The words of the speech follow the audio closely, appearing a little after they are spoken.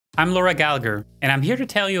I'm Laura Gallagher, and I'm here to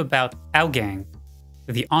tell you about Outgang,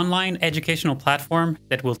 the online educational platform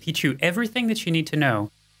that will teach you everything that you need to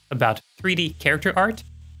know about 3D character art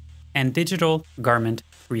and digital garment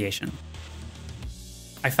creation.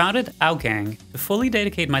 I founded Outgang to fully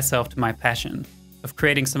dedicate myself to my passion of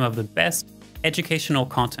creating some of the best educational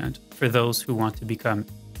content for those who want to become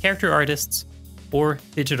character artists or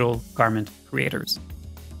digital garment creators.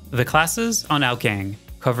 The classes on Outgang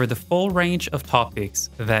cover the full range of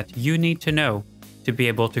topics that you need to know to be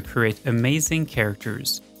able to create amazing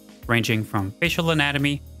characters, ranging from facial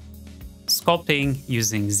anatomy, sculpting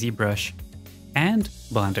using Zbrush and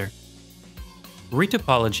Blender,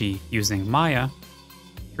 retopology using Maya,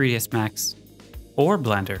 3ds Max, or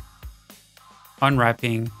Blender,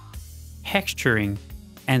 unwrapping, texturing,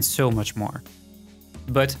 and so much more.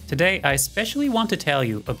 But today I especially want to tell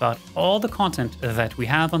you about all the content that we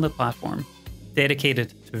have on the platform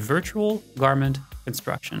dedicated to virtual garment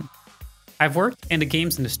construction. I've worked in the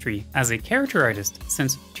games industry as a character artist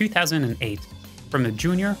since 2008, from a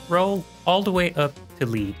junior role all the way up to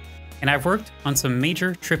lead, and I've worked on some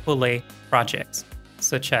major AAA projects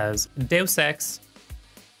such as Deus Ex,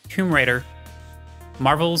 Tomb Raider,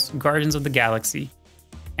 Marvel's Guardians of the Galaxy,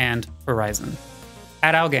 and Horizon.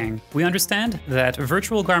 At Outgang, we understand that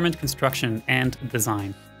virtual garment construction and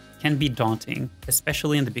design can be daunting,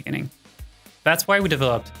 especially in the beginning. That's why we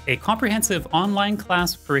developed a comprehensive online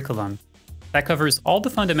class curriculum that covers all the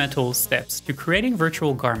fundamental steps to creating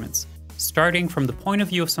virtual garments, starting from the point of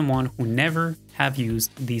view of someone who never have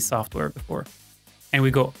used these software before. And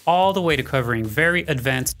we go all the way to covering very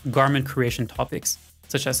advanced garment creation topics,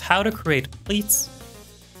 such as how to create pleats,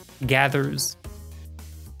 gathers,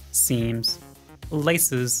 seams,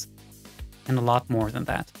 laces, and a lot more than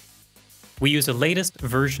that. We use the latest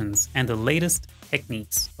versions and the latest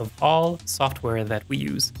techniques of all software that we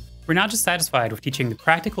use. We're not just satisfied with teaching the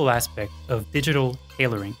practical aspect of digital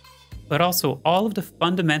tailoring, but also all of the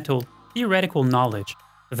fundamental theoretical knowledge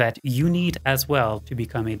that you need as well to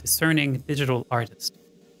become a discerning digital artist,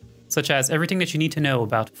 such as everything that you need to know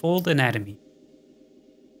about fold anatomy,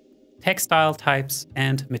 textile types,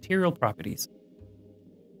 and material properties.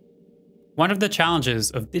 One of the challenges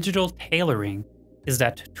of digital tailoring is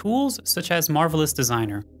that tools such as Marvelous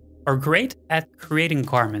Designer are great at creating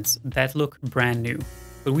garments that look brand new,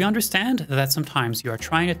 but we understand that sometimes you are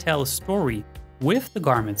trying to tell a story with the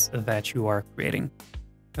garments that you are creating.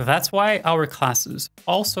 That's why our classes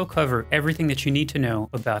also cover everything that you need to know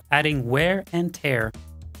about adding wear and tear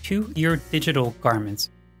to your digital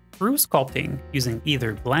garments through sculpting using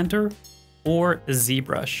either Blender or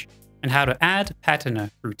Zbrush, and how to add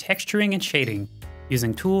patina through texturing and shading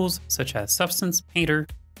using tools such as Substance Painter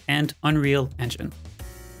and Unreal Engine.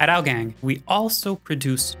 At Outgang, we also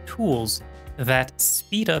produce tools that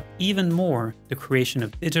speed up even more the creation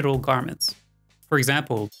of digital garments. For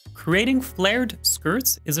example, creating flared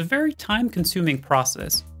skirts is a very time-consuming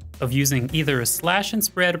process of using either a slash and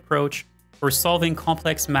spread approach or solving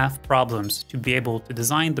complex math problems to be able to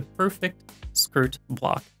design the perfect skirt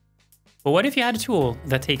block. But what if you had a tool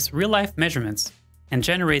that takes real-life measurements and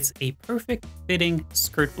generates a perfect fitting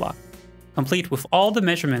skirt block, complete with all the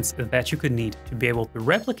measurements that you could need to be able to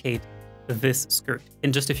replicate this skirt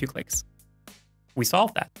in just a few clicks? We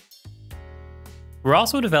solved that. We're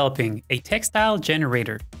also developing a textile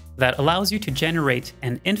generator that allows you to generate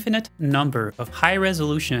an infinite number of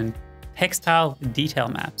high-resolution textile detail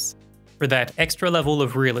maps for that extra level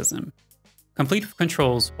of realism, complete with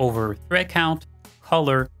controls over thread count,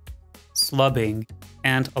 color, slubbing,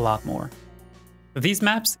 and a lot more. These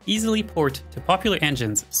maps easily port to popular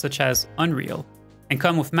engines such as Unreal and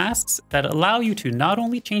come with masks that allow you to not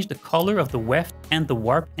only change the color of the weft and the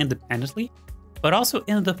warp independently, but also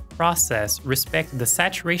in the process respect the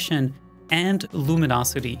saturation and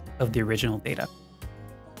luminosity of the original data.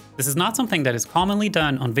 This is not something that is commonly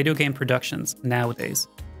done on video game productions nowadays,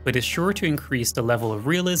 but is sure to increase the level of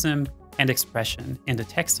realism and expression in the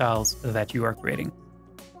textiles that you are creating.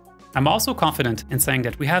 I'm also confident in saying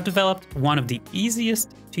that we have developed one of the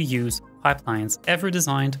easiest to use pipelines ever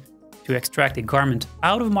designed to extract a garment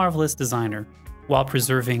out of Marvelous Designer while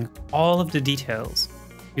preserving all of the details,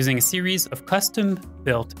 using a series of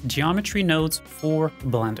custom-built geometry nodes for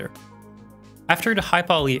Blender. After the high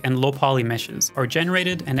poly and low poly meshes are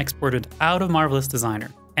generated and exported out of Marvelous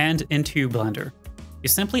Designer and into Blender, you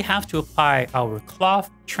simply have to apply our cloth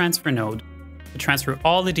transfer node to transfer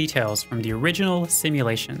all the details from the original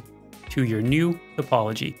simulation to your new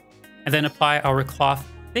topology, and then apply our cloth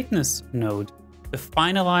thickness node to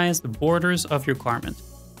finalize the borders of your garment,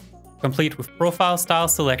 complete with profile style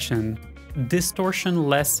selection,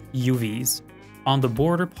 distortion-less UVs on the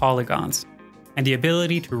border polygons, and the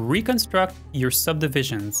ability to reconstruct your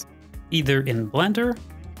subdivisions, either in Blender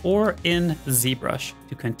or in Zbrush,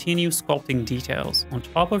 to continue sculpting details on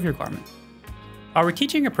top of your garment. Our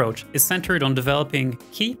teaching approach is centered on developing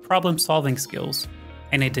key problem-solving skills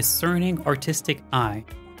and a discerning artistic eye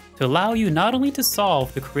to allow you not only to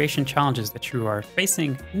solve the creation challenges that you are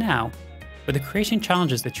facing now, but the creation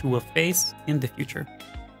challenges that you will face in the future.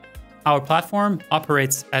 Our platform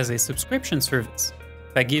operates as a subscription service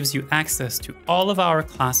that gives you access to all of our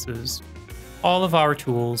classes, all of our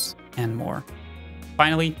tools, and more.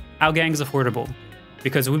 Finally, Outgang is affordable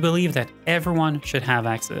because we believe that everyone should have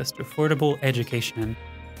access to affordable education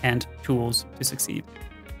and tools to succeed.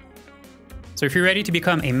 So if you're ready to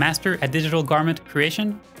become a master at digital garment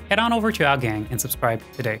creation, head on over to Outgang and subscribe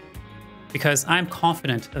today. Because I'm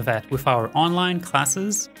confident that with our online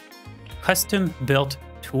classes, custom-built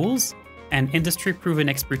tools, and industry-proven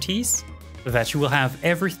expertise, that you will have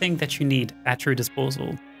everything that you need at your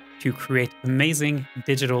disposal to create amazing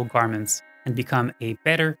digital garments and become a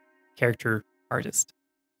better character artist.